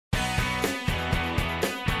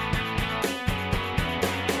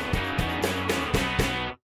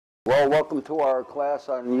Well, welcome to our class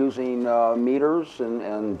on using meters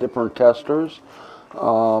and different testers.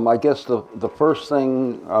 I guess the first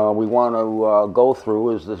thing we want to go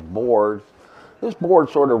through is this board. This board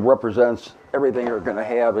sort of represents everything you're going to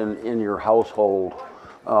have in your household,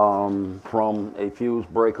 from a fuse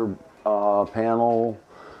breaker panel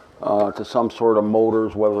to some sort of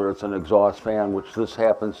motors, whether it's an exhaust fan, which this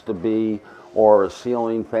happens to be, or a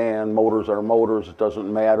ceiling fan. Motors are motors, it doesn't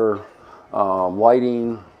matter.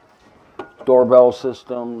 Lighting, doorbell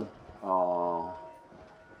system,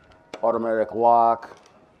 automatic lock,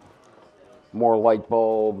 more light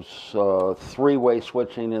bulbs, three-way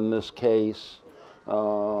switching in this case,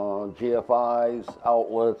 GFIs,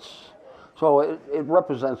 outlets. So it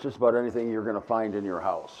represents just about anything you're going to find in your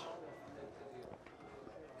house.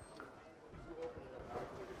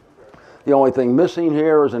 The only thing missing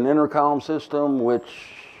here is an intercom system, which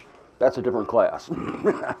that's a different class.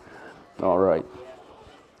 All right.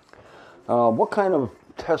 What kind of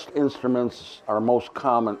test instruments are most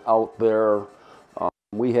common out there?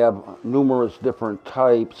 We have numerous different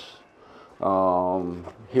types.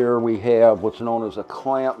 Here we have what's known as a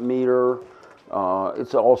clamp meter.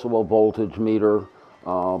 It's also a voltage meter,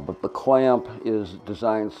 but the clamp is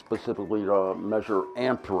designed specifically to measure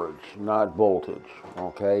amperage, not voltage.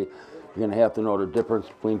 Okay, you're going to have to know the difference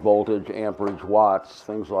between voltage, amperage, watts,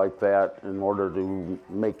 things like that, in order to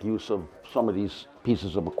make use of some of these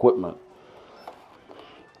pieces of equipment.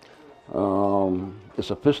 A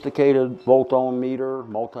sophisticated volt-ohm meter,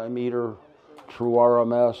 multimeter, true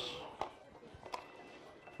RMS,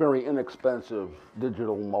 very inexpensive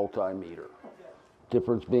digital multimeter.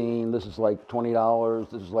 Difference being this is like $20,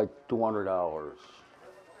 this is like $200.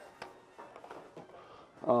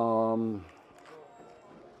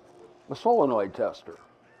 A solenoid tester,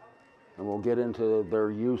 and we'll get into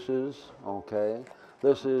their uses, okay?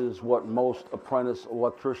 This is what most apprentice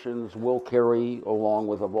electricians will carry along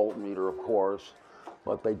with a voltmeter, of course,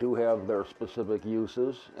 but they do have their specific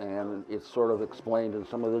uses, and it's sort of explained in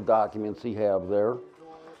some of the documents you have there.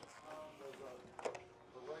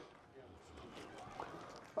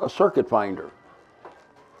 A circuit finder.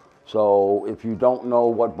 So if you don't know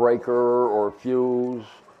what breaker or fuse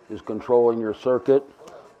is controlling your circuit,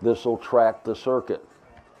 this will track the circuit.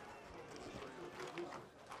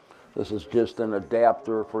 This is just an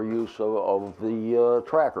adapter for use of the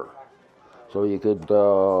tracker. So you could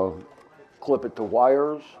clip it to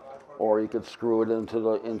wires, or you could screw it into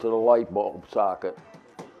the light bulb socket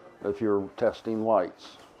if you're testing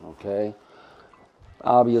lights. Okay.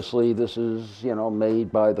 Obviously, this is made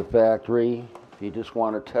by the factory. If you just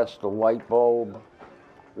want to test a light bulb,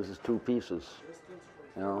 this is two pieces.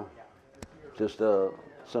 Just a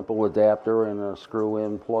simple adapter and a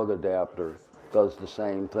screw-in plug adapter. Does the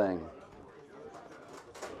same thing.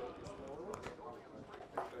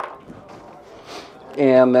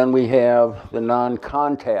 And then we have the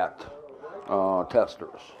non-contact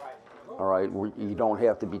testers. All right, you don't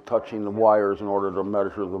have to be touching the wires in order to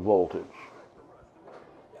measure the voltage.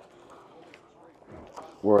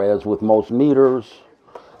 Whereas with most meters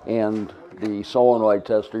and the solenoid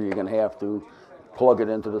tester, you're going to have to plug it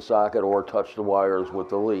into the socket or touch the wires with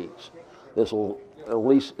the leads. This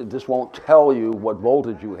won't tell you what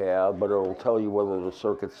voltage you have, but it'll tell you whether the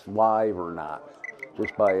circuit's live or not,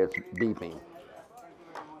 just by its beeping.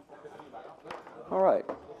 All right.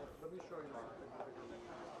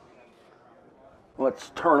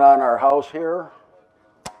 Let's turn on our house here,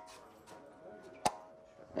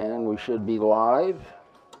 and we should be live.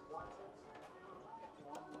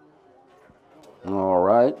 All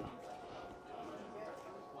right.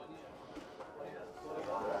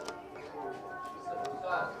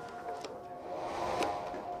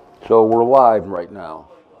 So we're live right now.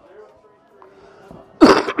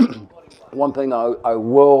 One thing I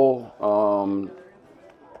will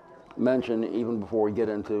mention, even before we get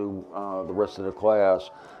into the rest of the class,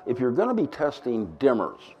 if you're going to be testing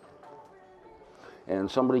dimmers, and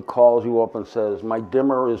somebody calls you up and says, my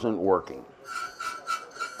dimmer isn't working.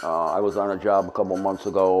 I was on a job a couple months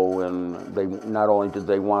ago, and they not only did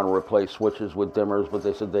they want to replace switches with dimmers, but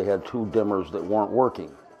they said they had two dimmers that weren't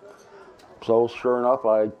working. So sure enough,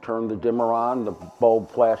 I turned the dimmer on, the bulb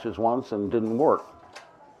flashes once and didn't work.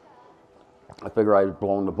 I figured I'd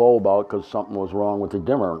blown the bulb out because something was wrong with the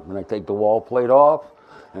dimmer. And I take the wall plate off,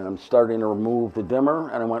 and I'm starting to remove the dimmer,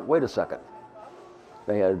 and I went, wait a second.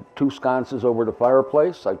 They had two sconces over the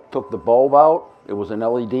fireplace. I took the bulb out. It was an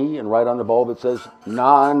LED, and right on the bulb it says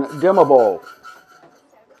non-dimmable.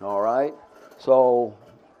 All right? So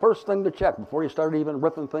first thing to check before you start even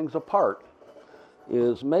ripping things apart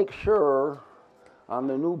is make sure on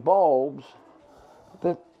the new bulbs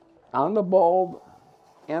that on the bulb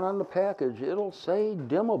and on the package it'll say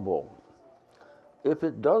dimmable. If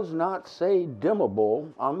it does not say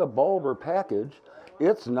dimmable on the bulb or package,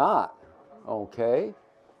 it's not, okay?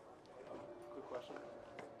 Quick question.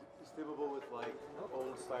 Is dimmable with like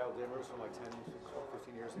old style dimmers from like 10,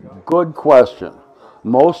 15 years ago? Good question.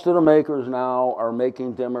 Most of the makers now are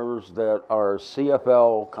making dimmers that are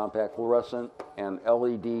CFL, compact fluorescent, and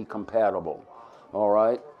LED compatible, all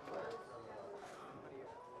right?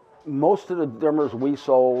 Most of the dimmers we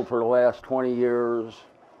sold for the last 20 years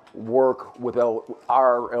work with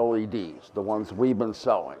our LEDs, the ones we've been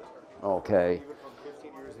selling, okay? Even from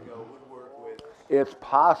 15 years ago would work with... It's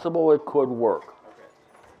possible it could work. Okay.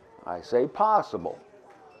 I say possible.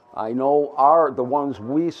 I know the ones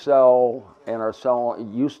we sell and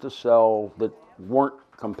used to sell that weren't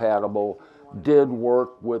compatible did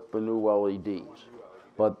work with the new LEDs.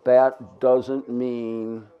 But that doesn't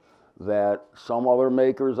mean that some other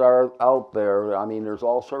makers are out there. I mean, there's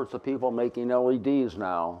all sorts of people making LEDs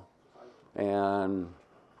now, and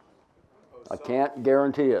I can't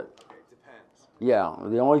guarantee it. It depends. Yeah,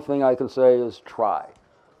 the only thing I can say is try.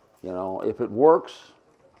 You know, if it works,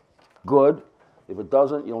 good. If it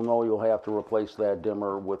doesn't, you'll know you'll have to replace that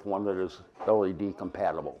dimmer with one that is LED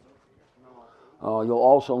compatible. You'll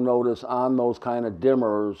also notice on those kind of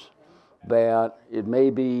dimmers that it may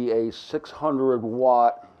be a 600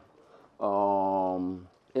 watt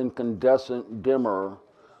incandescent dimmer,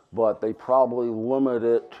 but they probably limit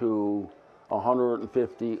it to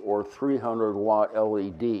 150 or 300 watt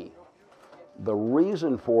LED. The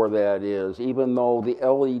reason for that is, even though the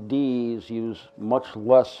LEDs use much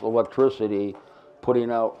less electricity,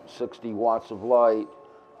 putting out 60 watts of light,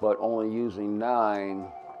 but only using 9,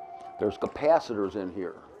 there's capacitors in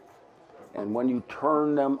here. And when you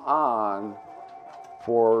turn them on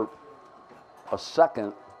for a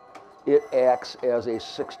second, it acts as a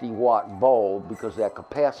 60 watt bulb because that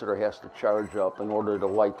capacitor has to charge up in order to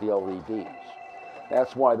light the LEDs.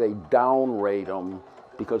 That's why they downrate them,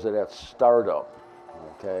 because of that startup,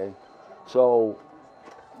 okay? So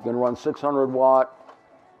you're gonna run 600 watt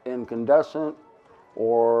incandescent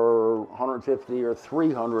or 150 or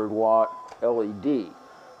 300 watt LED.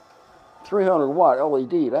 300 watt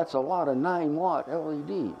LED, that's a lot of 9 watt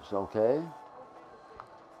LEDs, okay?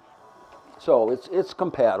 So it's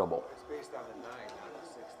compatible. It's based on the 9, not the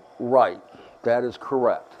 60. Right, that is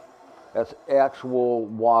correct. That's actual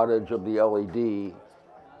wattage of the LED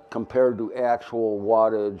compared to actual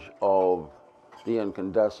wattage of the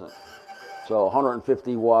incandescent. So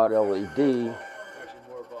 150 watt LED, Actually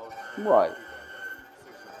more volume. right.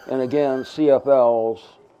 And again, CFLs,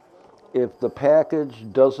 if the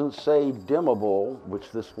package doesn't say dimmable,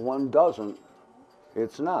 which this one doesn't,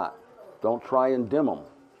 it's not. Don't try and dim them,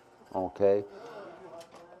 okay?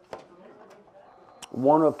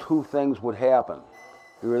 One of two things would happen.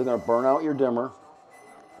 You're either gonna burn out your dimmer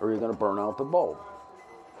or you're gonna burn out the bulb.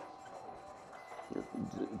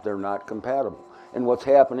 They're not compatible. And what's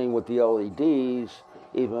happening with the LEDs,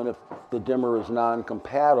 even if the dimmer is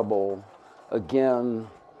non-compatible, again,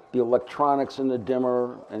 the electronics in the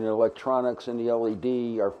dimmer and the electronics in the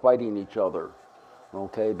LED are fighting each other,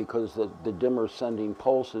 okay, because the dimmer is sending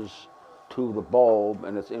pulses to the bulb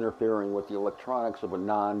and it's interfering with the electronics of a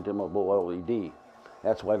non-dimmable LED.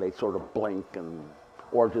 That's why they sort of blink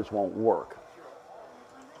or just won't work.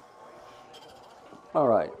 All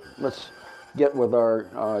right, let's get with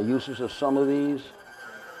our uses of some of these.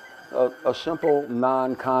 A simple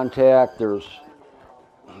non-contact, there's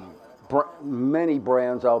many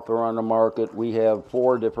brands out there on the market. We have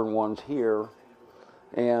 4 different ones here,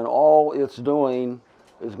 and all it's doing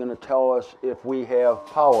is going to tell us if we have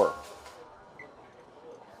power.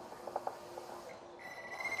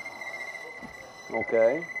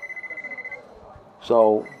 Okay,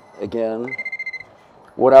 so again,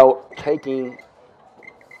 without taking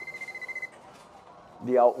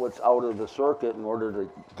the outlets out of the circuit in order to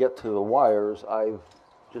get to the wires, I've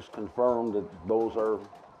just confirmed that those are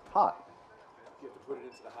hot. You have to put it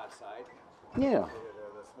into the hot side. Yeah, The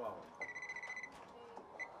small one.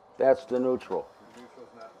 that's the neutral. The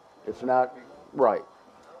neutral's not. It's not right.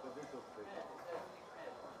 The neutral's big.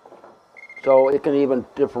 So it can even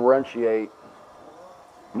differentiate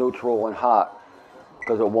neutral and hot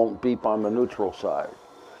because it won't beep on the neutral side,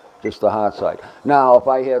 just the hot side. Now, if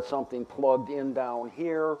I had something plugged in down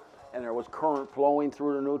here and there was current flowing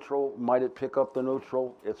through the neutral, might it pick up the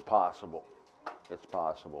neutral? It's possible. It's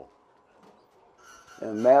possible.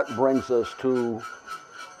 And that brings us to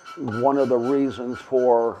one of the reasons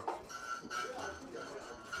for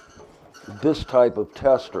this type of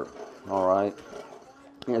tester, all right?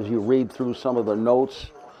 As you read through some of the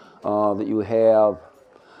notes that you have,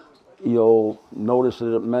 you'll notice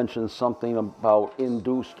that it mentions something about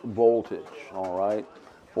induced voltage, all right?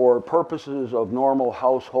 For purposes of normal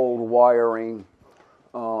household wiring,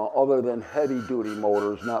 other than heavy-duty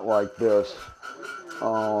motors, not like this,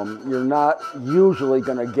 you're not usually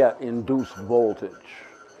going to get induced voltage.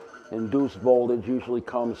 Induced voltage usually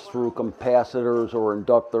comes through capacitors or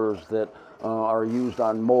inductors that are used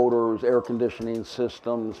on motors, air conditioning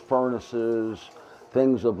systems, furnaces,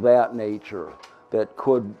 things of that nature that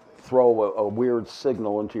could throw a weird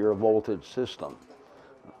signal into your voltage system.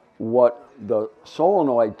 What the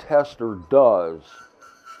solenoid tester does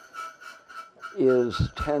is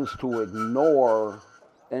tends to ignore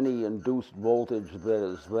any induced voltage that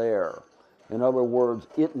is there. In other words,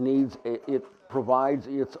 it provides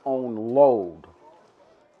its own load,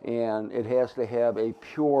 and it has to have a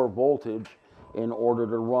pure voltage in order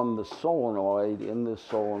to run the solenoid in this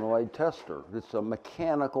solenoid tester. It's a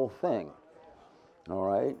mechanical thing. All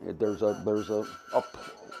right, there's a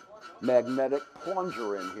magnetic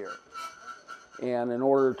plunger in here, and in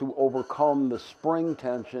order to overcome the spring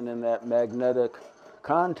tension in that magnetic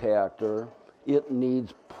contactor, it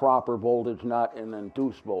needs proper voltage, not an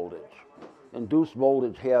induced voltage. Induced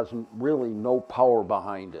voltage has really no power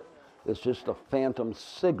behind it. It's just a phantom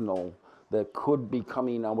signal that could be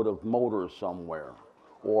coming out of motors somewhere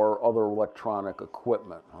or other electronic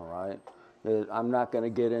equipment, all right? I'm not going to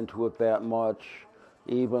get into it that much.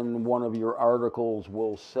 Even one of your articles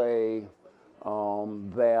will say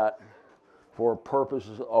that for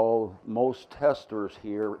purposes of most testers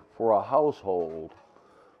here for a household,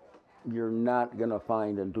 you're not going to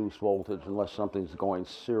find induced voltage unless something's going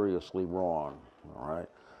seriously wrong, all right?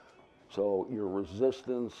 So your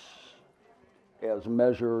resistance as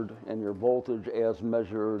measured and your voltage as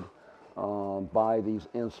measured by these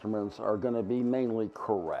instruments are going to be mainly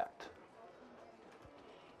correct.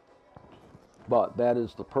 But that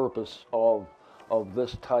is the purpose of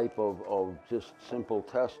this type of just simple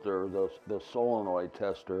tester, the solenoid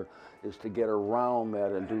tester, is to get around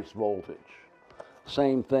that induced voltage.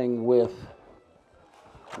 Same thing with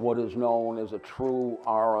what is known as a true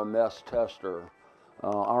RMS tester.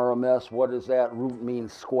 RMS, what is that? Root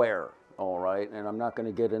means square, all right? And I'm not going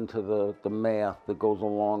to get into the math that goes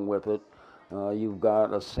along with it. You've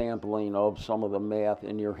got a sampling of some of the math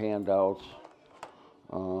in your handouts.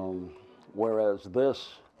 Whereas this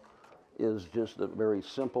is just a very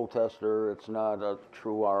simple tester. It's not a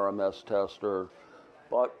true RMS tester.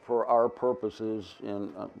 But for our purposes,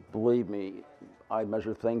 and believe me, I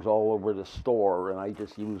measure things all over the store, and I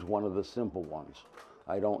just use one of the simple ones.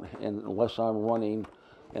 I don't, unless I'm running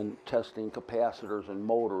and testing capacitors and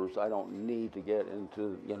motors, I don't need to get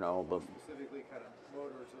into, you know, the... Specifically kind of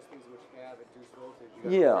motors, those things which have induced voltage.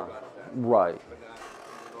 Yeah, right. But not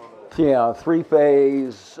normal. Yeah,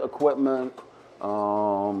 three-phase equipment,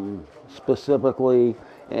 specifically,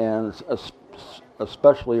 and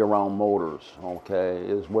especially around motors, okay,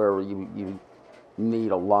 is where you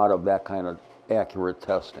need a lot of that kind of accurate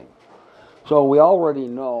testing. So we already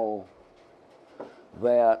know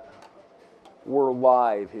that we're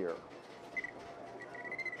live here,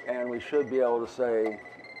 and we should be able to say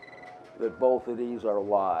that both of these are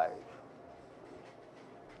live.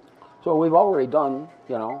 So we've already done,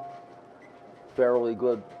 you know, fairly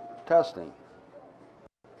good testing.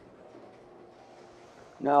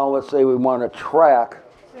 Now let's say we want to track.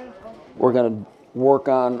 We're going to work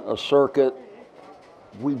on a circuit.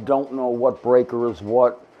 We don't know what breaker is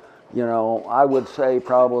what. You know, I would say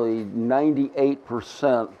probably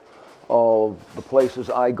 98% of the places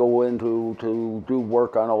I go into to do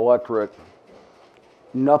work on electric,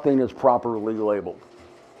 nothing is properly labeled.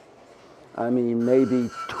 I mean, maybe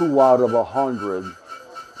 2 out of 100,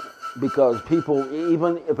 because people,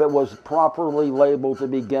 even if it was properly labeled to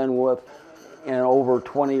begin with, and over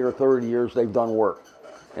 20 or 30 years they've done work,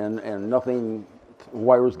 and nothing,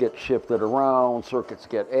 wires get shifted around, circuits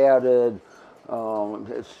get added,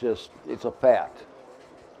 it's a fact.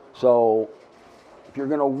 So if you're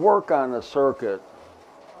going to work on a circuit,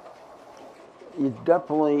 you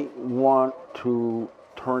definitely want to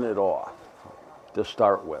turn it off to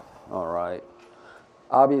start with, all right?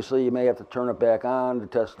 Obviously, you may have to turn it back on to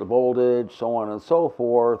test the voltage, so on and so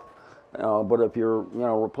forth. But if you're, you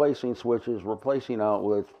know, replacing switches, replacing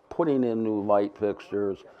outlets, putting in new light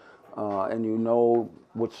fixtures, and you know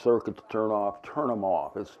which circuit to turn them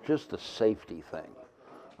off. It's just a safety thing.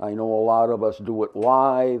 I know a lot of us do it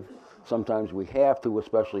live. Sometimes we have to,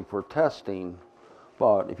 especially for testing.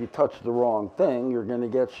 But if you touch the wrong thing, you're going to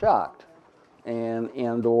get shocked and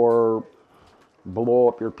or blow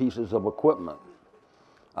up your pieces of equipment.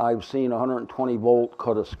 I've seen 120 volt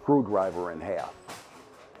cut a screwdriver in half.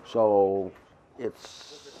 So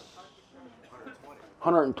it's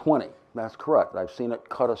 120, that's correct. I've seen it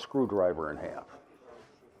cut a screwdriver in half.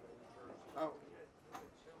 Oh.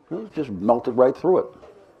 It just melted right through it.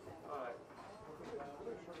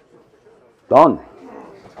 Done.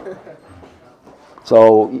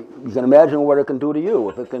 So you can imagine what it can do to you.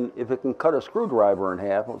 If it can cut a screwdriver in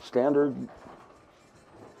half, with standard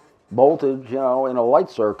voltage, you know, in a light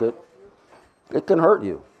circuit, it can hurt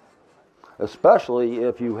you. Especially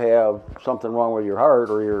if you have something wrong with your heart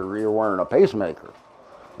or you're wearing a pacemaker.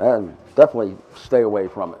 And definitely stay away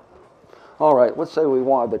from it. All right, let's say we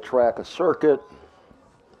wanted to track a circuit.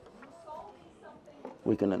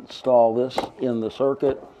 We can install this in the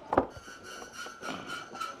circuit.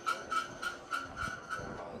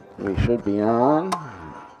 We should be on.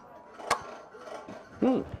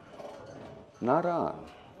 Not on.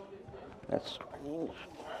 That's strange.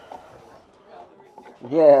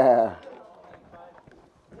 Yeah.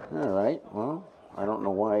 All right, well, I don't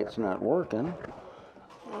know why it's not working.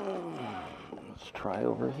 Let's try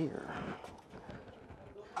over here.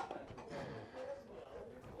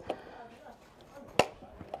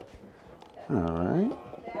 All right.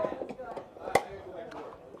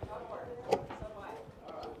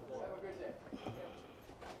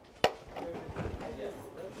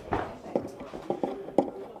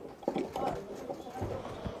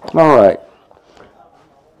 All right.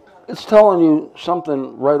 It's telling you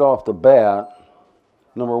something right off the bat.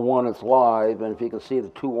 Number one, it's live, and if you can see the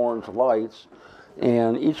two orange lights,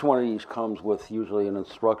 and each one of these comes with usually an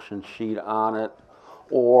instruction sheet on it,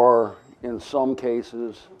 or in some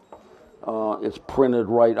cases, it's printed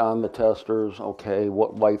right on the testers, okay,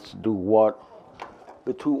 what lights do what.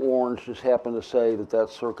 The two orange just happen to say that that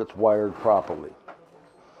circuit's wired properly.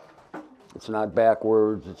 It's not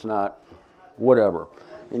backwards, it's not whatever.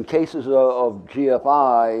 In cases of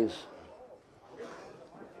GFIs,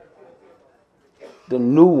 the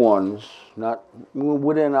new ones, not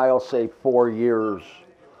within, I'll say 4 years,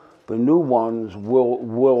 the new ones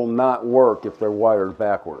will not work if they're wired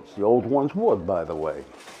backwards. The old ones would, by the way.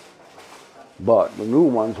 But the new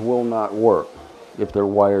ones will not work if they're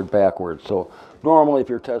wired backwards. So normally if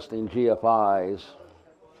you're testing GFIs,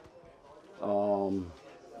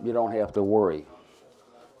 you don't have to worry.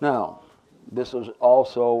 Now, this is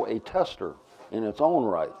also a tester in its own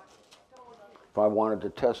right. If I wanted to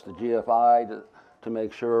test the GFI to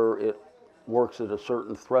make sure it works at a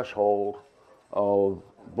certain threshold of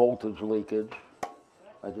voltage leakage,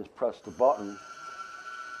 I just pressed the button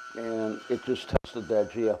and it just tested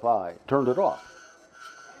that GFI, turned it off.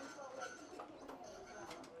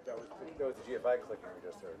 That was the GFI clicker we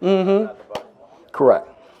just heard, not the button. Correct.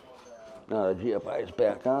 Now the GFI is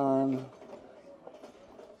back on.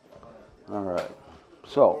 All right,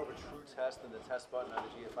 so. More of a true test than the test button on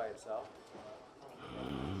the GFI itself?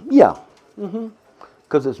 Yeah,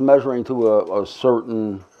 because it's measuring to a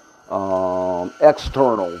certain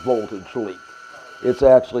external voltage leak. It's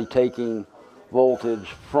actually taking voltage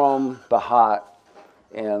from the hot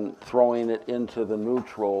and throwing it into the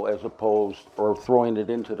neutral as opposed, or throwing it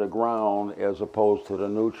into the ground as opposed to the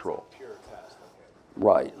neutral. Pure test, okay.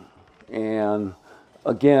 Right, and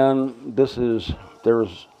again,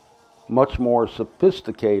 there's much more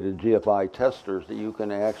sophisticated GFI testers that you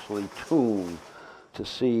can actually tune to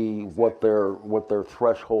see what their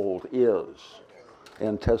threshold is,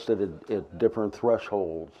 and test it at different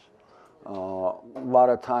thresholds. A lot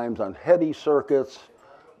of times on heavy circuits,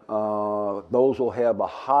 those will have a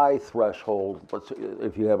high threshold, but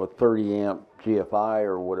if you have a 30 amp GFI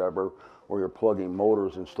or whatever, where you're plugging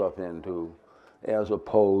motors and stuff into, as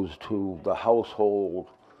opposed to the household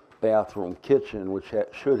bathroom kitchen, which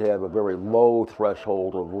should have a very low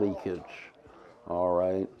threshold of leakage. All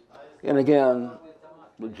right, and again,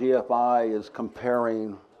 the GFI is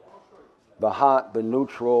comparing the hot, the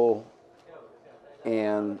neutral,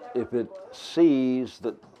 and if it sees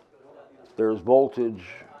that there's voltage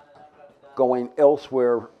going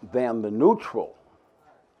elsewhere than the neutral,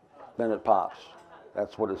 then it pops.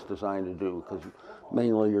 That's what it's designed to do, because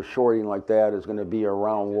mainly your shorting like that is going to be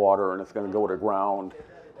around water, and it's going to go to ground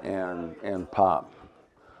and pop.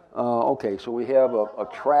 Okay, so we have a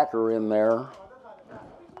tracker in there.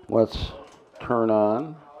 Let's turn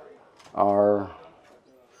on our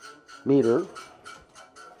meter.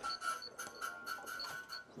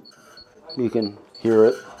 You can hear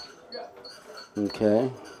it.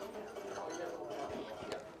 Okay.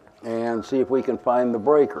 And see if we can find the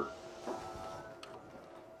breaker.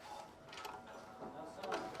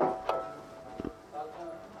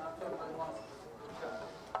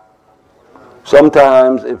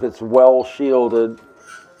 Sometimes, if it's well shielded,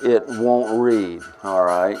 it won't read, all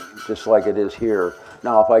right, just like it is here.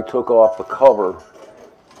 Now, if I took off the cover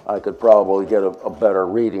I could probably get a better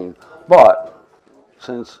reading. But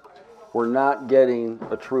since we're not getting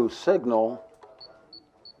a true signal,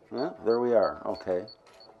 there we are, okay.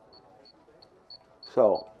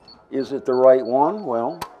 So, is it the right one?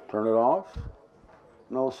 Well, turn it off,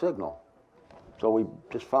 no signal. So we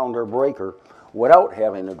just found our breaker without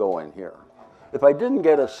having to go in here. If I didn't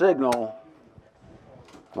get a signal,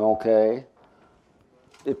 okay,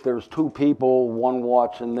 if there's two people, one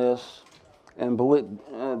watching this, and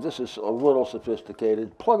this is a little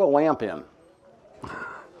sophisticated, plug a lamp in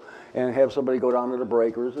and have somebody go down to the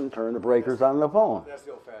breakers and turn the breakers on the phone. That's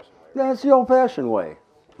the old-fashioned way. That's the old-fashioned way.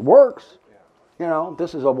 It works. You know,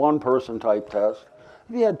 this is a one-person type test.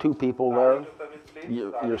 If you had two people there,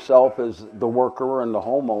 yourself as the worker and the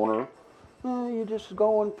homeowner, you just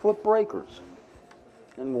go and flip breakers.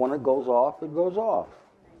 And when it goes off, it goes off.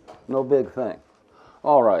 No big thing.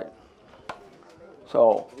 All right.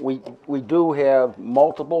 So we do have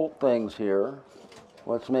multiple things here.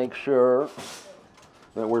 Let's make sure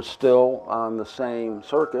that we're still on the same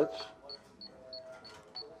circuits.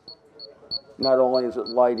 Not only is it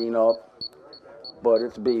lighting up, but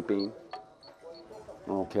it's beeping.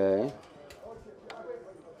 Okay.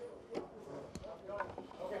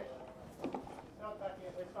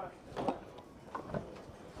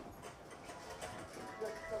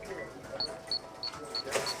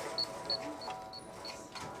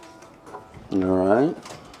 All right.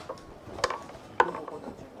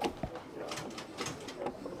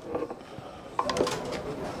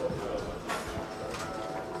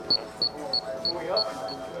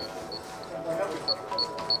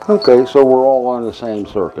 Okay, so we're all on the same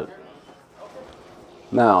circuit.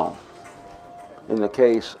 Now, in the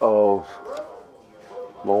case of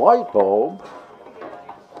the light bulb,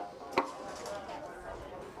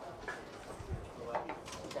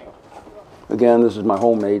 again, this is my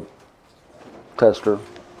homemade tester.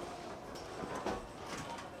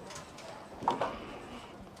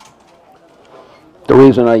 The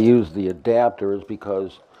reason I use the adapter is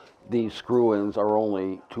because these screw-ins are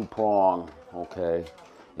only 2-prong, okay,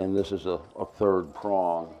 and this is a 3rd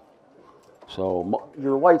prong. So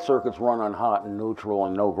your light circuits run on hot and neutral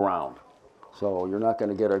and no ground. So you're not going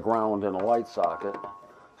to get a ground in a light socket.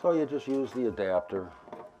 So you just use the adapter.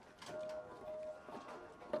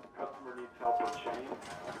 Customer needs help with chain.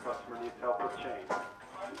 Customer needs help with chain.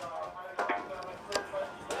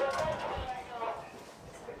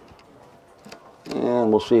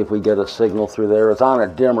 And we'll see if we get a signal through there. It's on a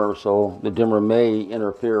dimmer, so the dimmer may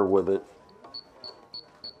interfere with it.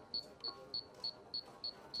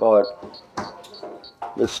 But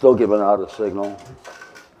it's still giving out a signal.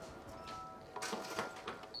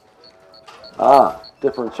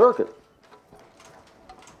 Different circuit.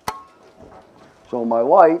 So my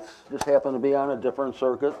lights just happen to be on a different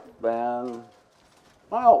circuit than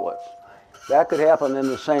my outlets. That could happen in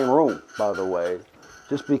the same room, by the way.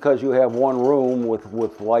 Just because you have one room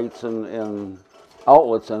with lights and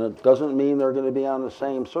outlets in it doesn't mean they're going to be on the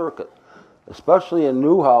same circuit. Especially in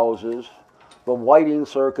new houses, the lighting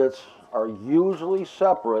circuits are usually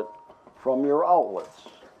separate from your outlets.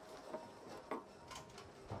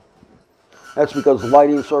 That's because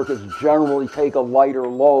lighting circuits generally take a lighter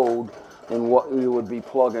load than what you would be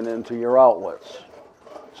plugging into your outlets.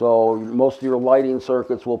 So most of your lighting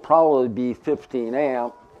circuits will probably be 15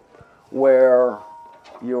 amp, where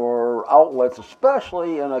your outlets,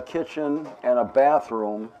 especially in a kitchen and a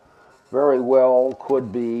bathroom, very well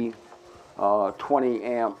could be 20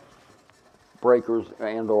 amp breakers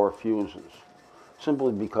and or fuses.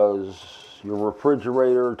 Simply because your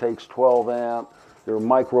refrigerator takes 12 amp, your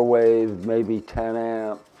microwave maybe 10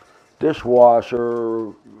 amp,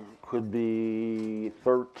 dishwasher could be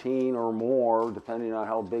 13 or more depending on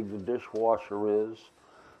how big the dishwasher is.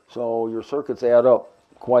 So your circuits add up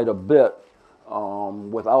quite a bit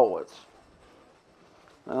with outlets.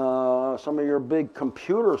 Some of your big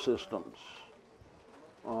computer systems,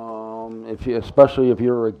 especially if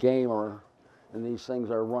you're a gamer and these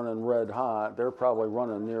things are running red hot, they're probably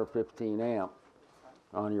running near 15 amp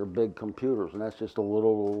on your big computers, and that's just a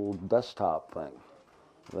little desktop thing.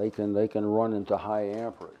 They can run into high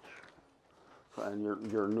amperage. And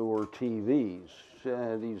your newer TVs,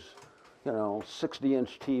 these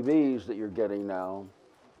 60-inch TVs that you're getting now,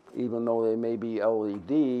 even though they may be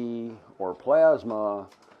LED or plasma,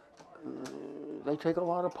 they take a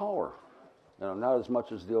lot of power. Not as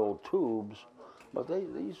much as the old tubes, but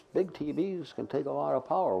these big TVs can take a lot of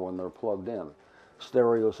power when they're plugged in.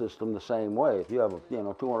 Stereo system the same way. If you have a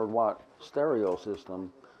 200-watt stereo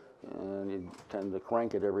system and you tend to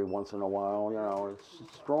crank it every once in a while,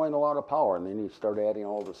 it's drawing a lot of power, and then you start adding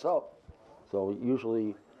all this up. So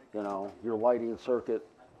usually, your lighting circuit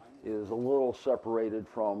is a little separated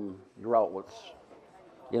from your outlets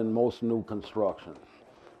in most new construction.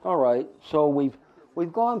 All right, so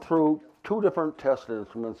we've gone through two different test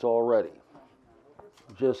instruments already.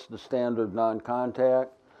 Just the standard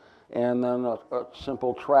non-contact and then a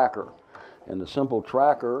simple tracker. And the simple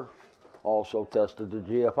tracker also tested the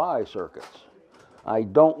GFI circuits. I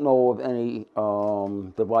don't know of any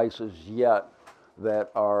devices yet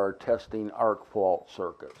that are testing arc fault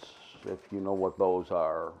circuits, if you know what those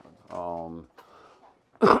are.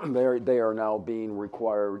 They are now being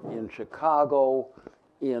required in Chicago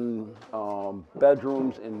in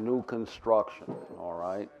bedrooms in new construction, all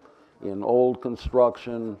right? In old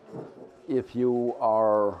construction, if you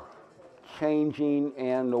are changing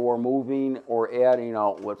and or moving or adding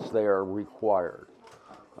outlets, they are required.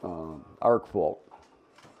 Arc fault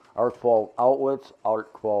outlets,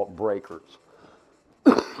 arc fault breakers.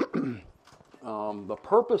 The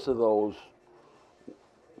purpose of those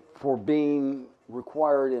for being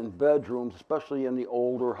required in bedrooms, especially in the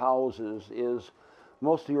older houses, is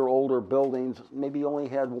most of your older buildings maybe only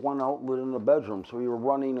had one outlet in the bedroom, so you were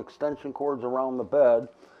running extension cords around the bed,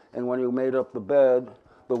 and when you made up the bed,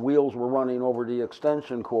 the wheels were running over the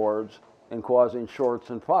extension cords and causing shorts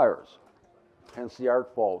and fires, hence the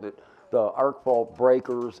arc fault. The arc fault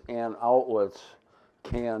breakers and outlets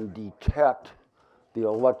can detect the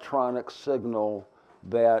electronic signal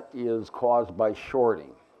that is caused by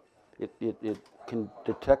shorting. It can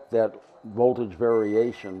detect that voltage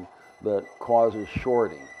variation that causes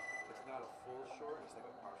shorting. It's not a full short, it's like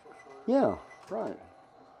a partial short? Yeah, right.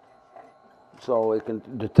 So it can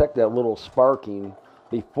detect that little sparking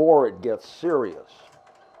before it gets serious.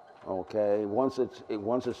 Okay, once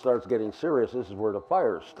it starts getting serious, this is where the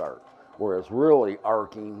fires start, where it's really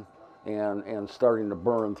arcing and starting to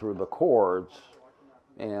burn through the cords,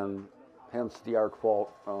 and hence the arc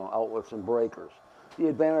fault outlets and breakers. The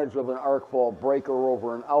advantage of an arc fault breaker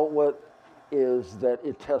over an outlet is that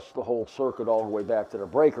it tests the whole circuit all the way back to the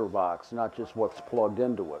breaker box, not just what's plugged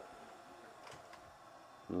into it.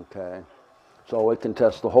 Okay, so it can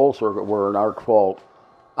test the whole circuit, where an arc fault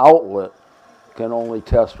outlet can only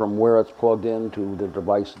test from where it's plugged into the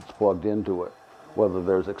device that's plugged into it, whether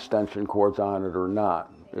there's extension cords on it or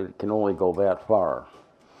not. It can only go that far.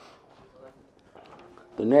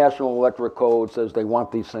 The National Electric Code says they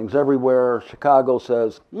want these things everywhere. Chicago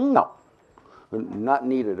says, no, not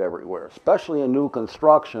needed everywhere, especially in new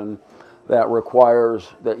construction that requires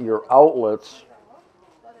that your outlets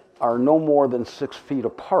are no more than 6 feet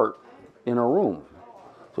apart in a room.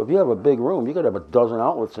 So if you have a big room, you could have a dozen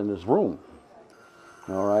outlets in this room.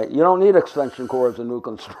 All right, you don't need extension cords in new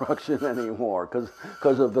construction anymore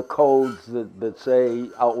because of the codes that say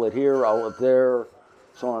outlet here, outlet there,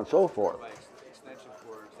 so on and so forth. By extension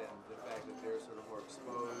cords and the fact that they're sort of more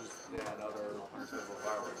exposed than other unstable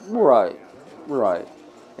wires. Right.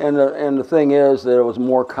 And the thing is that it was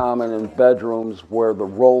more common in bedrooms where the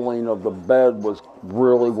rolling of the bed was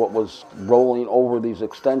really what was rolling over these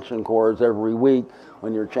extension cords every week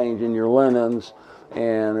when you're changing your linens,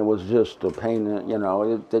 and it was just a pain. You know,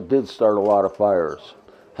 it did start a lot of fires.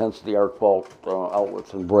 Hence the arc fault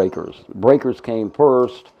outlets and breakers. Breakers came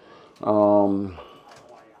first.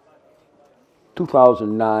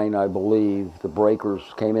 2009, I believe, the breakers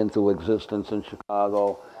came into existence in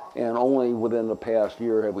Chicago, and only within the past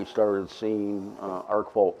year have we started seeing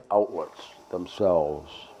arc fault outlets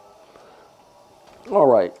themselves. All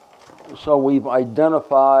right, so we've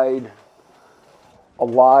identified a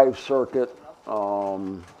live circuit.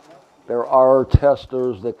 There are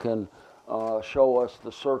testers that can show us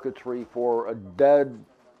the circuitry for a dead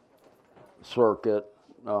circuit.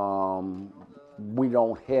 We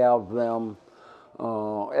don't have them.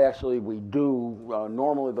 Actually, we do.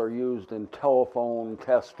 Normally, they're used in telephone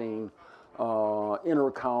testing,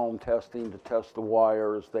 intercom testing to test the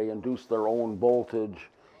wires. They induce their own voltage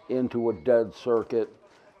into a dead circuit,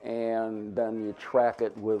 and then you track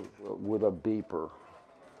it with a beeper.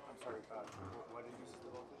 I'm sorry, what induces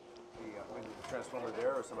the voltage? The transformer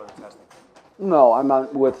there or some other testing? No, I'm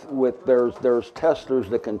not with there's testers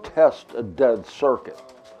that can test a dead circuit.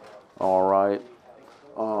 All right.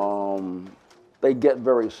 They get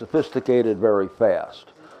very sophisticated very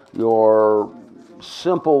fast. Your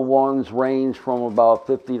simple ones range from about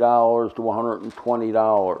 $50 to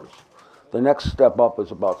 $120. The next step up is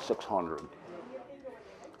about $600.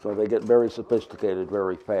 So they get very sophisticated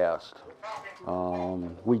very fast.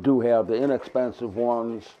 We do have the inexpensive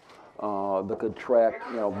ones that could track,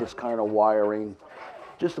 this kind of wiring.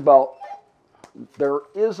 Just about, there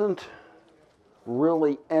isn't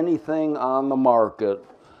really anything on the market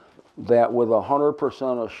that with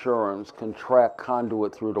 100% assurance can track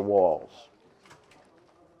conduit through the walls.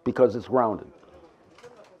 because it's grounded.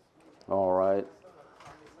 All right.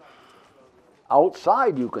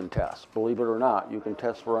 Outside you can test, believe it or not. You can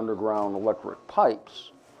test for underground electric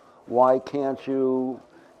pipes. Why can't you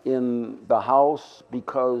in the house?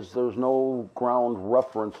 Because there's no ground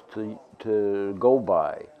reference to go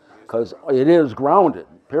by. Because it is grounded,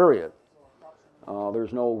 period.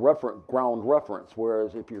 There's no ground reference.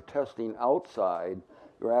 Whereas if you're testing outside,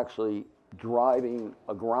 you're actually driving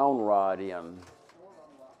a ground rod in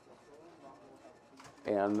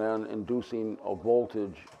and then inducing a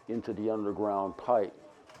voltage into the underground pipe.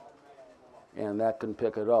 And that can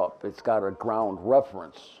pick it up. It's got a ground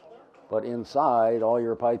reference. But inside, all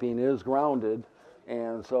your piping is grounded,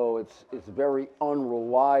 and so it's very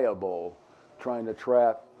unreliable trying to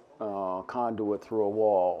trap conduit through a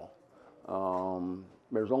wall.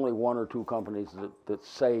 There's only one or two companies that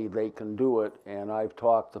say they can do it, and I've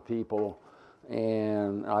talked to people,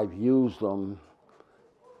 and I've used them,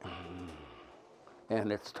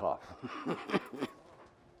 and it's tough.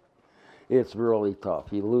 It's really tough.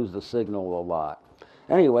 You lose the signal a lot.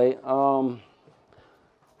 Anyway,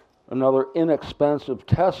 another inexpensive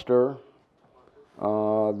tester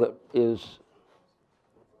that is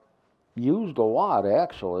used a lot,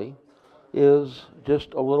 actually, is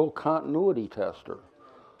just a little continuity tester.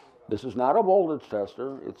 This is not a voltage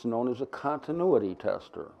tester. It's known as a continuity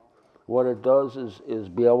tester. What it does is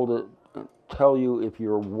be able to tell you if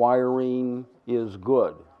your wiring is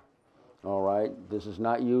good. All right? This is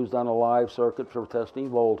not used on a live circuit for testing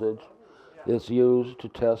voltage. It's used to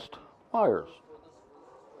test wires,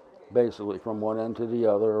 basically from one end to the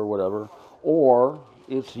other or whatever. Or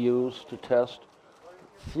it's used to test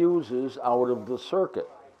fuses out of the circuit.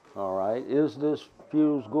 All right? Is this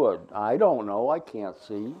fuse good? I don't know. I can't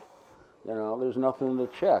see. You know, there's nothing to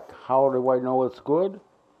check. How do I know it's good?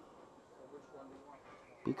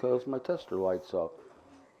 Because my tester lights up.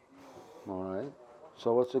 All right?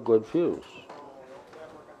 So it's a good fuse.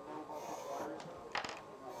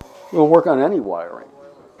 It'll work on any wiring.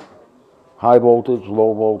 High voltage,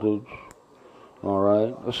 low voltage. All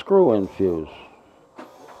right? A screw-in fuse.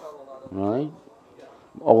 All right?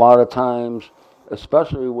 A lot of times,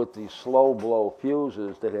 especially with these slow blow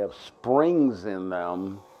fuses that have springs in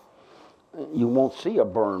them, you won't see a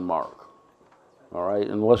burn mark, all right,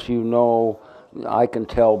 unless you know. I can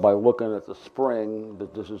tell by looking at the spring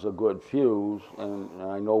that this is a good fuse, and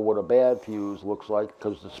I know what a bad fuse looks like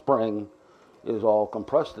because the spring is all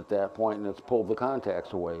compressed at that point and it's pulled the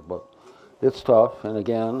contacts away. But it's tough, and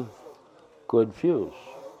again, good fuse.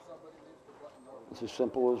 It's as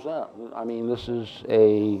simple as that. I mean, this is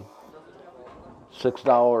a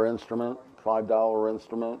 $6 instrument, $5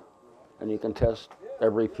 instrument, and you can test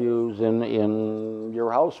every fuse in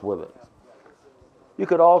your house with it. You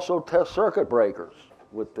could also test circuit breakers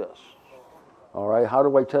with this. All right, how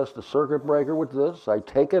do I test a circuit breaker with this? I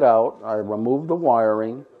take it out, I remove the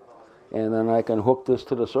wiring, and then I can hook this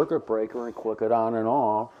to the circuit breaker and click it on and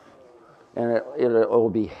off, and it'll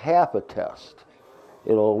be half a test.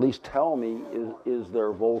 It'll at least tell me, is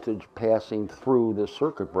there voltage passing through the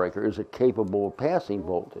circuit breaker? Is it capable of passing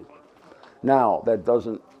voltage? Now, that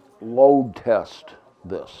doesn't load test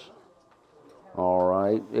this. All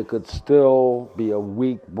right, it could still be a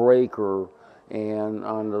weak breaker, and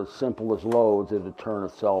on the simplest loads, it'll turn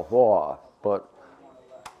itself off. But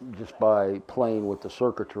just by playing with the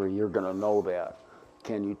circuitry, you're going to know that.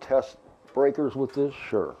 Can you test breakers with this?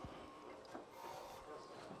 Sure.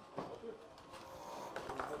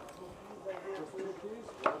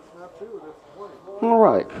 All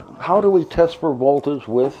right, how do we test for voltage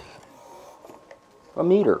with a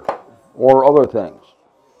meter or other things?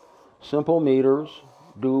 Simple meters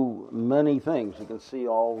do many things. You can see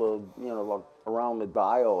all the, around the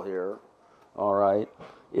dial here. All right,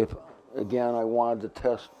 if again I wanted to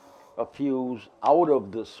test a fuse out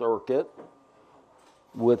of the circuit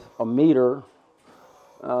with a meter,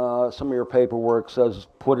 some of your paperwork says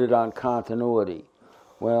put it on continuity.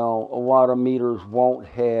 Well, a lot of meters won't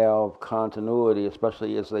have continuity,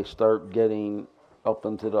 especially as they start getting up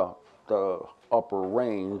into the upper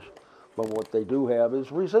range. But what they do have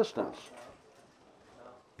is resistance.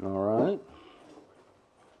 All right.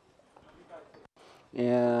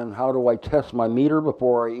 And how do I test my meter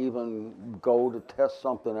before I even go to test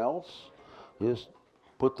something else? Just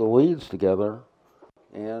put the leads together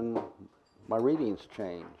and my readings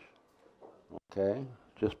change. Okay?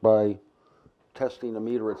 Just by testing the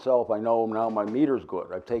meter itself, I know now my meter's good.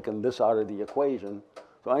 I've taken this out of the equation.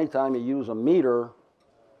 So anytime you use a meter,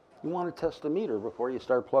 you want to test the meter before you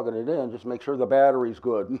start plugging it in. Just make sure the battery's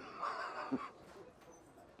good.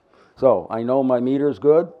 So I know my meter's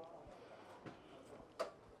good.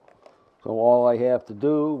 So all I have to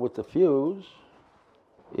do with the fuse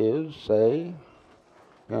is say,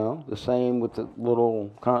 the same with the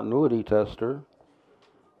little continuity tester,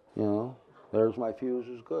 there's my fuse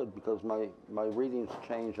is good because my readings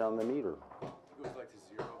change on the meter. It goes like to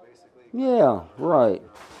zero, basically. Yeah, right.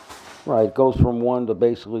 Right, it goes from 1 to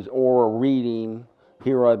basically, or a reading.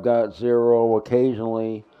 Here I've got 0.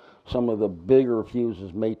 Occasionally, some of the bigger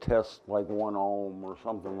fuses may test like 1 ohm or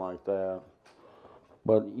something like that.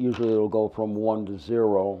 But usually it'll go from 1 to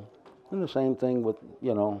 0. And the same thing with,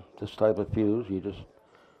 this type of fuse. You just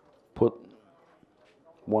put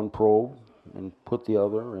one probe and put the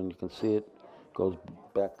other, and you can see it goes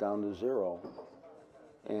back down to 0.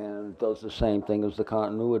 And it does the same thing as the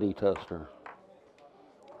continuity tester.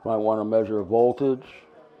 Might want to measure voltage,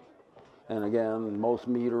 and again, most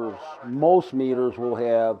meters will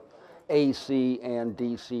have AC and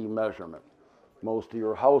DC measurement. Most of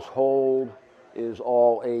your household is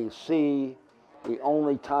all AC. The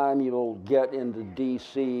only time you'll get into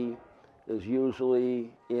DC is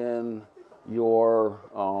usually in your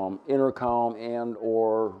intercom and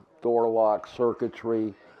or door lock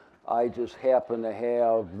circuitry. I just happen to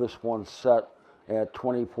have this one set at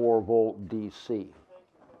 24 volt DC.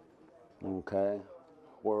 Okay,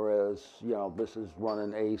 whereas, this is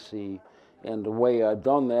running AC. And the way I've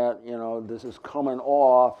done that, this is coming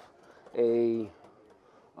off a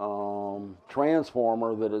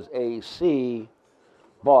transformer that is AC,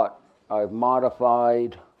 but I've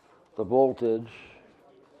modified the voltage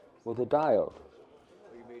with a diode.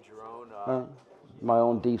 You made your own. My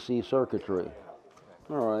own DC circuitry.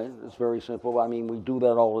 All right, it's very simple. I mean, we do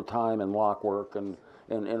that all the time in lock work and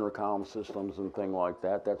intercom systems and things like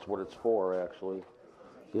that. That's what it's for, actually.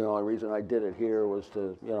 The only reason I did it here was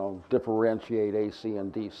to, differentiate AC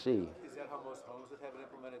and DC. Is that how most homes would have it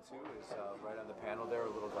implemented too? Is right on the panel there a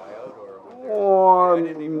little diode, or I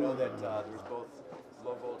didn't even know that there was both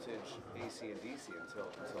low voltage AC and DC until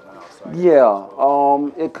now.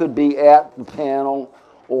 So it could be at the panel,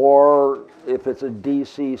 or if it's a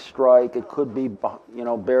DC strike, it could be,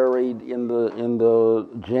 buried in the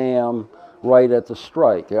jam right at the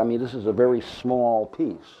strike. I mean, this is a very small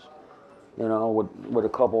piece, with a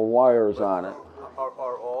couple wires on it.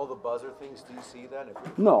 Are all the buzzer things DC then? If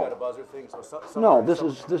you've No. got a buzzer thing, so No, this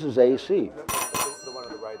is AC. The one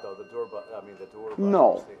on the right though, the door buzzers.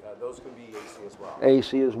 No. Those can be AC as well.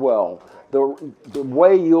 AC as well. The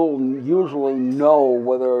way you'll usually know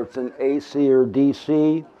whether it's an AC or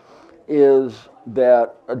DC is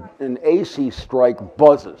that an AC strike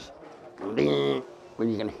buzzes. When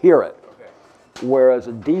you can hear it. Okay. Whereas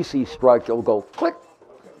a DC strike, you'll go click,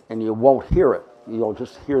 and you won't hear it. You'll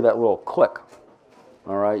just hear that little click.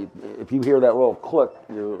 All right. If you hear that little click,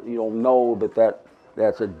 you'll know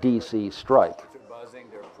that's a DC strike. If they're buzzing,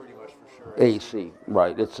 they're pretty much for sure AC,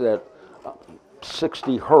 right? It's at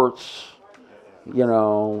 60 hertz,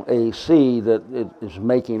 AC that it is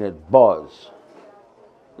making it buzz.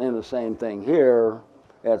 And the same thing here.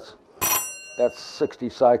 That's 60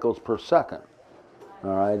 cycles per second.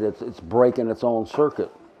 All right, it's breaking its own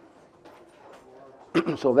circuit.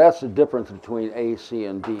 So that's the difference between AC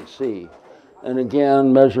and DC. And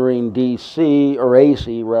again, measuring DC, or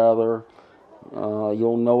AC rather,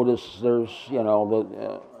 you'll notice there's,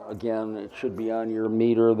 again, it should be on your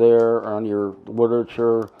meter there, on your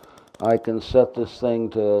literature. I can set this thing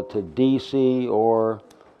to DC or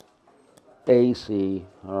AC.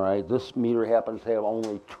 All right, this meter happens to have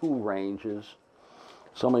only 2 ranges.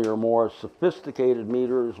 Some of your more sophisticated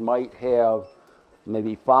meters might have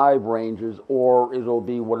maybe 5 ranges, or it'll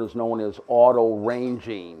be what is known as auto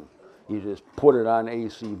ranging. You just put it on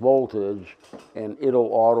AC voltage and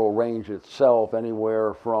it'll auto range itself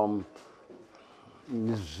anywhere from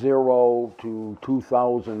 0 to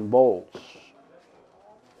 2,000 volts.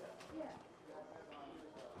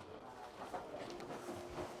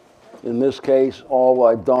 In this case, all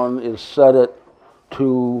I've done is set it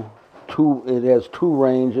to it has 2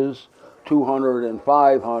 ranges, 200 and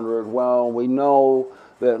 500. Well, we know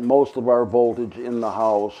that most of our voltage in the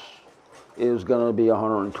house is going to be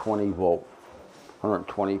 120 volt,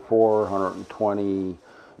 124, 120.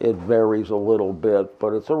 It varies a little bit,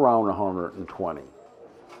 but it's around 120.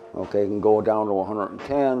 Okay, it can go down to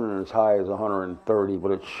 110 and as high as 130,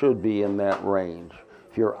 but it should be in that range.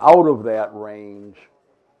 If you're out of that range,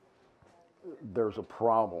 there's a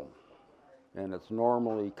problem, and it's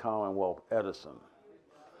normally Commonwealth Edison.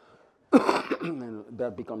 And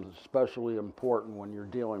that becomes especially important when you're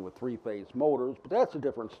dealing with 3-phase motors, but that's a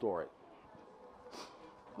different story.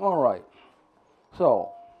 All right,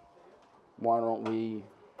 so why don't we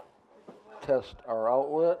test our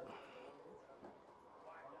outlet?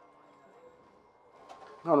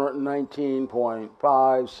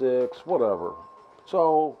 119.56, whatever.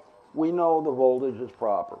 So we know the voltage is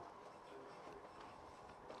proper.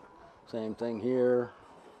 Same thing here.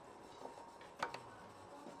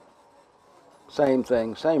 Same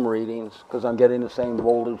thing, same readings, because I'm getting the same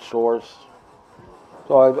voltage source.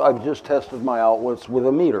 So I've just tested my outlets with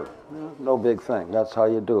a meter. No big thing. That's how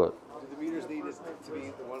you do it. Do the meters need to be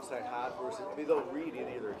the one side hot versus? I mean, they'll read in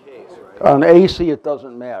either case, right? On AC, it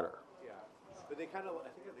doesn't matter. Yeah, but they kind of, I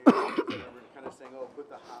think they're kind of saying, oh, put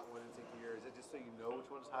the hot one into here. Is it just so you know which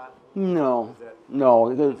one's hot? No, no.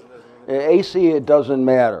 AC, it doesn't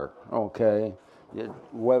matter. Okay,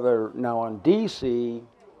 whether now on DC,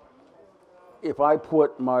 if I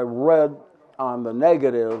put my red on the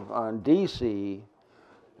negative on DC,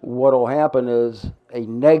 what will happen is a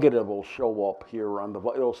negative will show up here on the,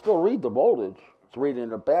 it'll still read the voltage, it's reading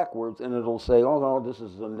it backwards, and it'll say, oh no, this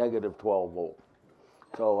is a negative 12 volt.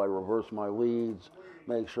 So I reverse my leads,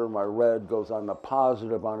 make sure my red goes on the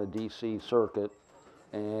positive on a DC circuit,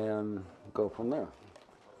 and go from there.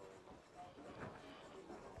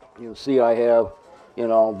 You'll see I have,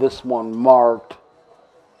 this one marked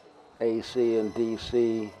AC and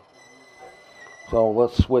DC. So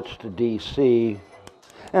let's switch to DC.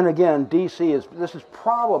 And again, DC this is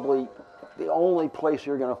probably the only place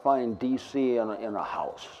you're going to find DC in a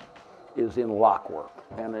house is in lockwork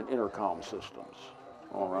and in intercom systems.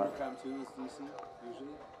 All right. Intercom 2 is DC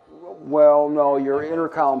usually? Well, no, your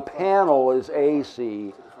intercom panel is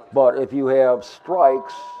AC, but if you have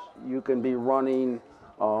strikes, you can be running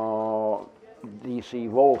DC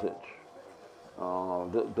voltage.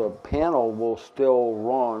 The panel will still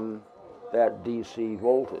run that DC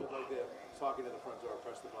voltage. Talking to the front door,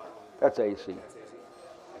 press the button. That's AC. That's AC.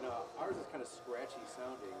 And ours is kind of scratchy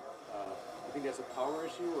sounding. I think that's a power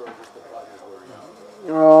issue, or just the button is wearing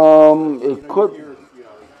out? It could. You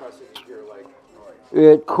press it, you hear like noise.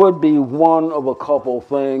 It could be one of a couple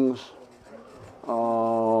things.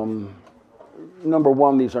 Number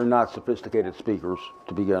one, these are not sophisticated speakers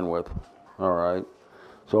to begin with. All right.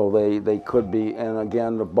 So they could be, and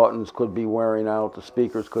again, the buttons could be wearing out, the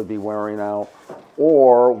speakers could be wearing out,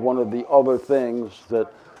 or one of the other things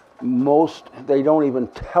that they don't even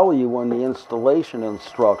tell you in the installation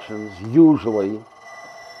instructions, usually,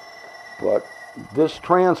 but this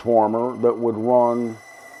transformer that would run,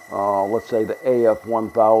 let's say the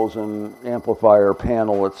AF1000 amplifier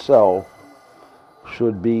panel itself,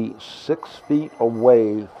 should be 6 feet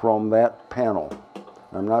away from that panel.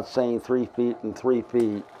 I'm not saying 3 feet and 3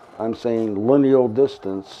 feet. I'm saying lineal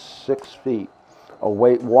distance, 6 feet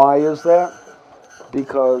away. Why is that?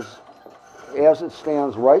 Because as it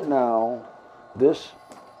stands right now, this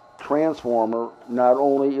transformer, not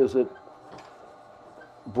only is it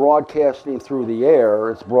broadcasting through the air,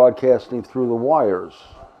 it's broadcasting through the wires.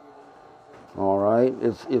 All right?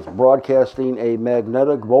 It's broadcasting a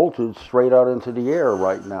magnetic voltage straight out into the air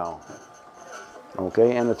right now.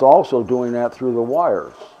 Okay, and it's also doing that through the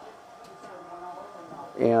wires.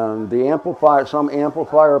 And some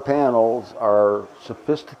amplifier panels are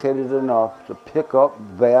sophisticated enough to pick up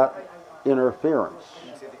that interference.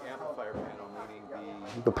 You say the amplifier panel, meaning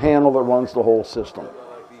The panel that runs the whole system.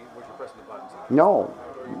 what you're pressing the buttons on. No,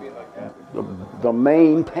 You mean like that? the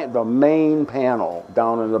main panel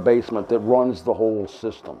down in the basement that runs the whole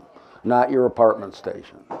system, not your apartment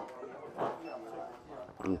station.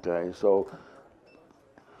 Okay, so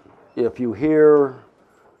if you hear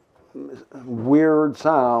weird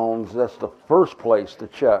sounds, that's the first place to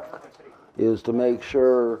check, is to make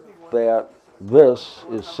sure that this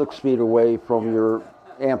is 6 feet away from your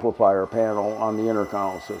amplifier panel on the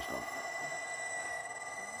intercom system.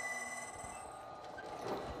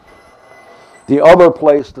 The other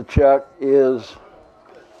place to check is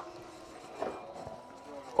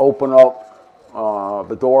open up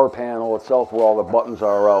the door panel itself where all the buttons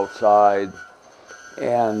are outside,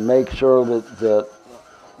 and make sure that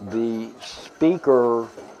the speaker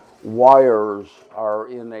wires are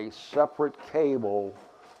in a separate cable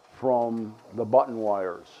from the button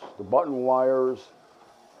wires. The button wires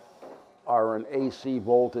are an AC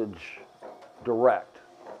voltage direct.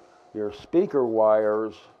 Your speaker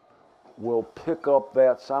wires will pick up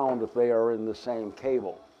that sound if they are in the same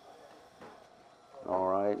cable. All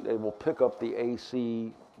right, they will pick up the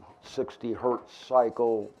AC 60 hertz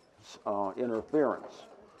cycle interference.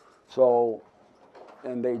 So,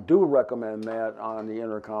 and they do recommend that on the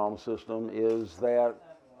intercom system, is that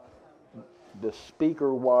the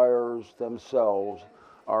speaker wires themselves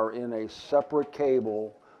are in a separate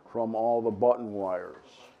cable from all the button wires.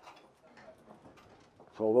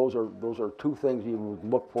 So those are two things you would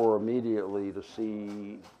look for immediately to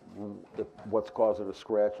see what's causing a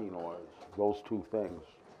scratchy noise. Those two things.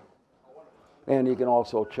 And you can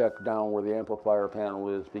also check down where the amplifier panel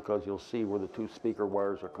is, because you'll see where the two speaker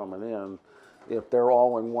wires are coming in. If they're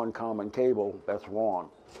all in one common cable, that's wrong.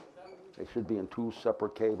 They should be in two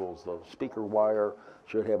separate cables. The speaker wire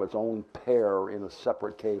should have its own pair in a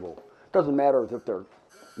separate cable. Doesn't matter if they're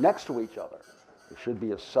next to each other. It should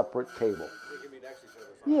be a separate cable. They can be next to each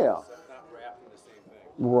other. Yeah. Not wrapped in the same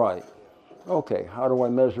thing. Right. Okay, how do I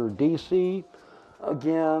measure DC?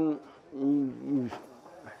 Again, you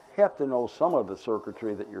have to know some of the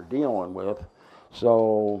circuitry that you're dealing with.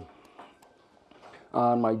 So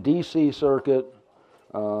on my DC circuit,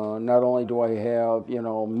 not only do I have,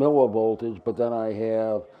 millivoltage, but then I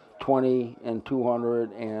have 20 and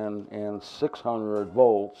 200 and 600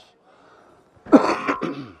 volts.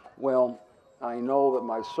 Well, I know that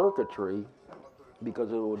my circuitry,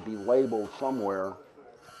 because it would be labeled somewhere,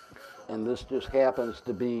 and this just happens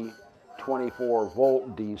to be 24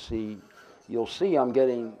 volt DC, you'll see I'm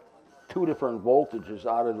getting two different voltages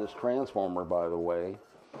out of this transformer, by the way.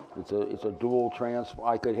 It's a dual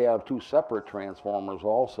I could have two separate transformers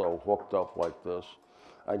also hooked up like this.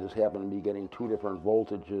 I just happen to be getting two different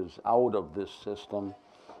voltages out of this system.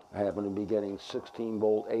 I happen to be getting 16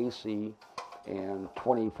 volt AC and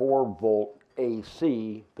 24 volt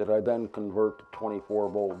AC that I then convert to 24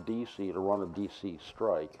 volt DC to run a DC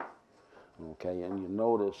strike. Okay, and you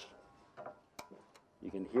notice, you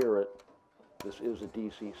can hear it. This is a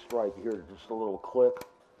DC strike. You hear just a little click.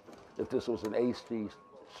 If this was an AC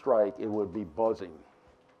strike, it would be buzzing.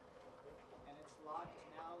 And it's locked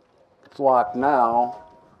now? It's locked now.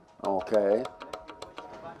 Okay.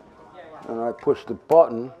 And I push the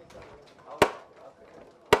button.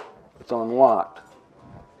 It's unlocked.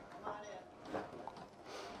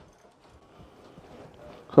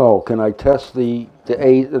 So can I test the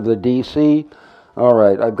DC? All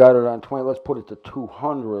right, I've got it on 20. Let's put it to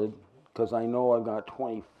 200, because I know I've got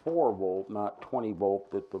 24 volt, not 20 volt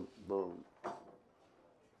that the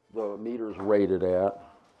meter's rated at,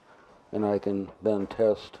 and I can then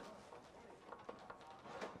test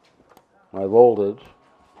my voltage,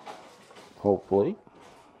 hopefully.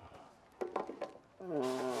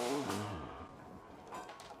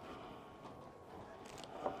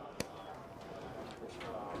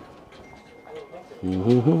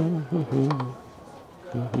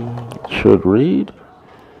 It should read,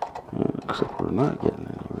 except we're not getting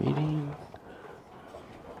any reading.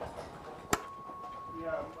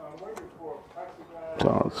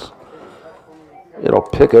 So it'll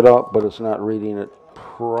pick it up, but it's not reading it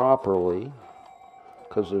properly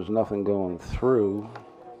because there's nothing going through.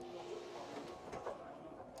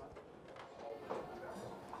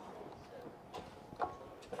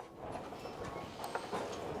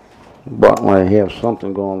 But when I have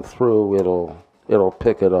something going through, it'll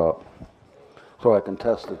pick it up. So I can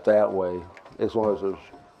test it that way, as long as there's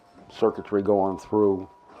circuitry going through.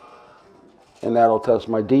 And that'll test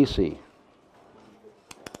my DC.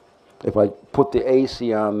 If I put the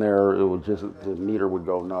AC on there, it would the meter would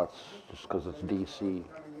go nuts, just because it's DC.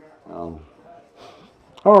 All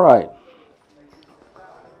right.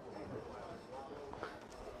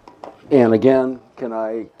 And again, can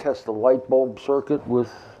I test the light bulb circuit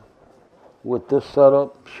with this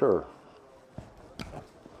setup? Sure.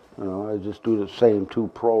 I just do the same two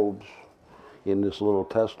probes in this little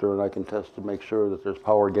tester, and I can test to make sure that there's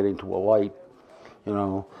power getting to a light.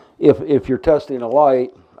 If you're testing a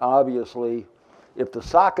light, obviously, if the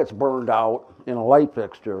socket's burned out in a light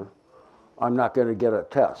fixture, I'm not going to get a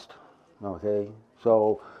test. Okay,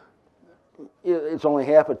 so it's only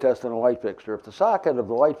half a test in a light fixture. If the socket of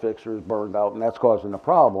the light fixture is burned out and that's causing a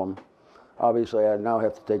problem, obviously I now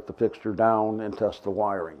have to take the fixture down and test the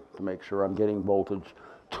wiring to make sure I'm getting voltage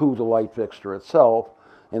to the light fixture itself,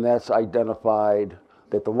 and that's identified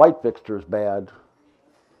that the light fixture is bad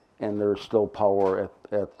and there's still power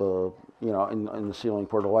at the, in the ceiling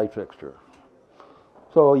for the light fixture.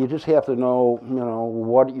 So you just have to know,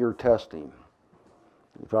 what you're testing.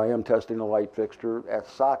 If I am testing a light fixture, that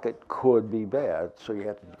socket could be bad, so you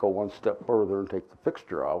have to go one step further and take the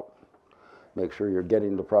fixture out. Make sure you're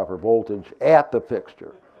getting the proper voltage at the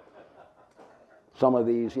fixture. Some of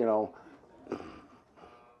these,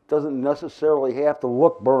 doesn't necessarily have to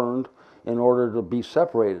look burned in order to be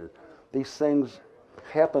separated. These things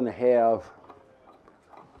happen to have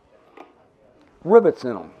rivets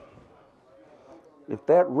in them. If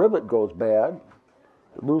that rivet goes bad,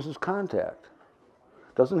 it loses contact.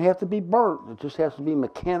 Doesn't have to be burnt, it just has to be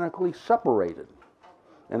mechanically separated.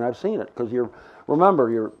 And I've seen it, because remember,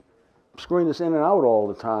 you're screwing this in and out all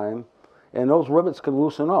the time, and those rivets can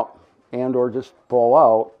loosen up and or just fall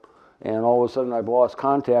out, and all of a sudden I've lost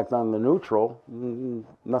contact on the neutral,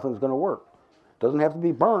 nothing's going to work. Doesn't have to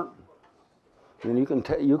be burnt. And you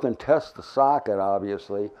can test the socket,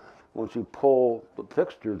 obviously. Once you pull the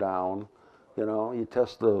fixture down, you know, you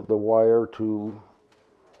test the wire to,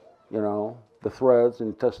 you know, the threads,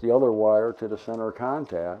 and test the other wire to the center of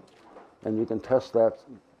contact, and you can test that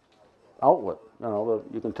outlet. You know,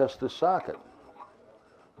 you can test this socket.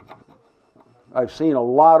 I've seen a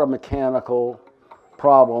lot of mechanical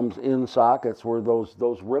problems in sockets where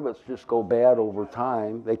those rivets just go bad over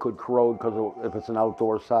time. They could corrode because if it's an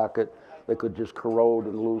outdoor socket, they could just corrode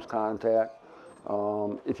and lose contact.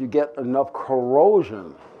 If you get enough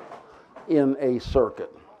corrosion in a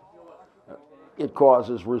circuit, it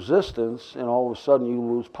causes resistance, and all of a sudden you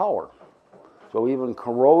lose power. So even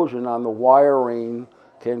corrosion on the wiring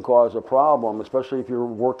can cause a problem, especially if you're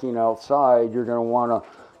working outside. You're going to want to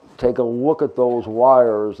take a look at those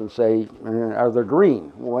wires and say, are they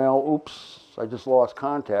green? Well, oops, I just lost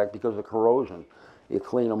contact because of corrosion. You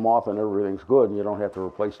clean them off and everything's good, and you don't have to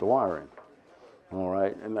replace the wiring. All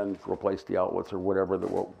right, and then replace the outlets or whatever that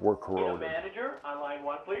were corroded. Manager on line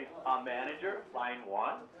 1, please. Manager, line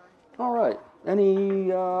 1. All right,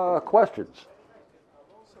 any questions?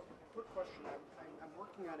 So, quick question. I'm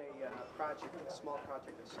working on a project, a small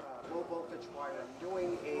project, it's low voltage wire. I'm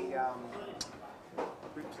doing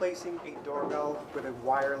replacing a doorbell with a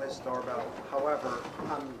wireless doorbell. However,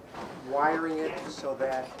 I'm wiring it so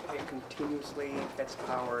that it continuously gets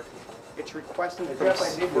powered. It's requesting in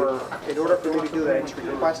order for me to do that, it's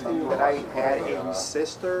requesting that I add a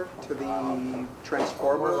resistor to the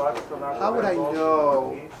transformer. How would I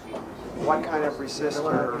know what kind of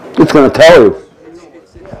resistor? It's going to tell you. It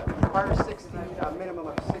requires a minimum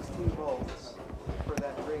of 16 volts for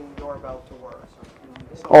that Ring doorbell to work.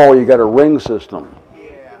 So, Oh, you got a ring system.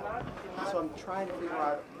 yeah. So I'm trying to figure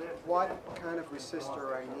out what kind of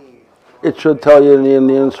resistor I need. It should tell you in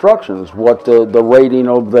the instructions what the rating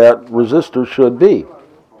of that resistor should be.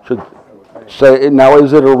 Should say, now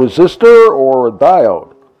is it a resistor or a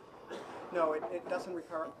diode? No, it doesn't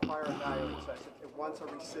require a diode. It says it wants a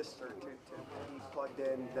resistor to be plugged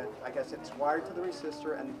in. That I guess it's wired to the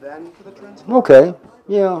resistor and then to the transformer. Okay,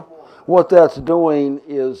 yeah. What that's doing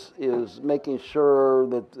is making sure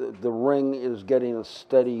that the ring is getting a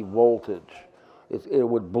steady voltage. It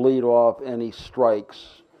would bleed off any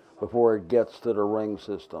strikes before it gets to the ring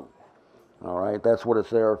system. All right, that's what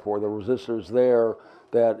it's there for. The resistor's there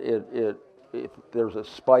that if there's a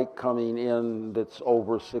spike coming in that's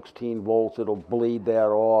over 16 volts, it'll bleed that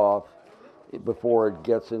off before it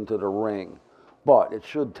gets into the ring. But it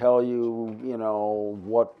should tell you, you know,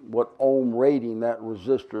 what ohm rating that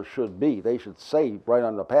resistor should be. They should say right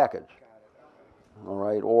on the package. All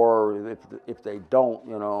right, or if they don't,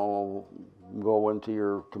 you know, go into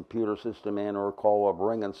your computer system or call up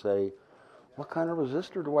Ring and say, what kind of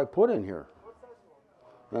resistor do I put in here?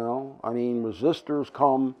 You know, I mean, resistors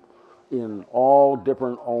come in all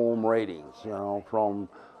different ohm ratings, you know, from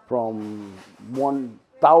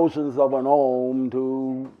 1/1000th of an ohm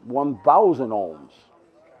to 1,000 ohms.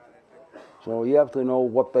 So you have to know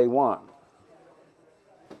what they want.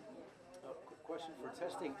 Question for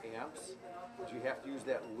testing amps, would you have to use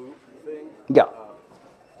that loop thing? Yeah.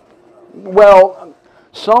 Well,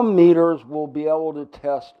 some meters will be able to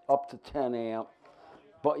test up to 10 amp,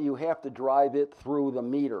 but you have to drive it through the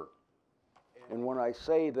meter. And when I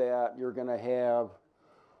say that, you're going to have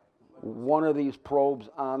one of these probes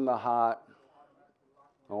on the hot,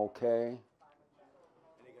 okay?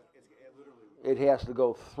 It has to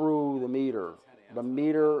go through the meter. The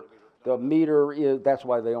meter is, that's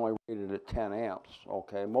why they only rated it 10 amps,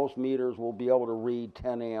 okay? Most meters will be able to read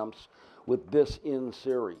 10 amps with this in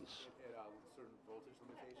series.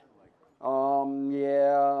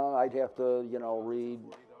 Yeah, I'd have to, you know, read,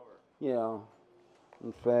 yeah,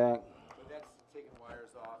 in fact. But that's taking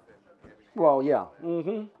wires off and having. Well, yeah,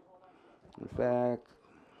 in fact,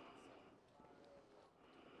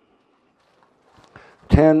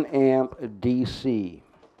 10 amp DC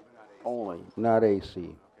only, not AC.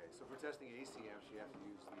 Okay, so for testing AC amps, you have to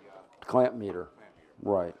use the Clamp meter,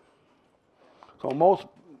 right. So most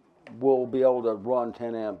will be able to run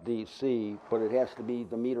 10 amp DC, but it has to be,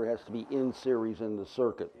 the meter has to be in series in the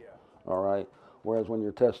circuit, all right? Whereas when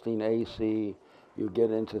you're testing AC, you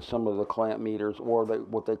get into some of the clamp meters, or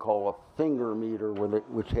what they call a finger meter,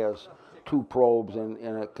 which has two probes and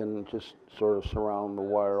it can just sort of surround the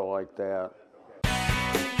wire like that.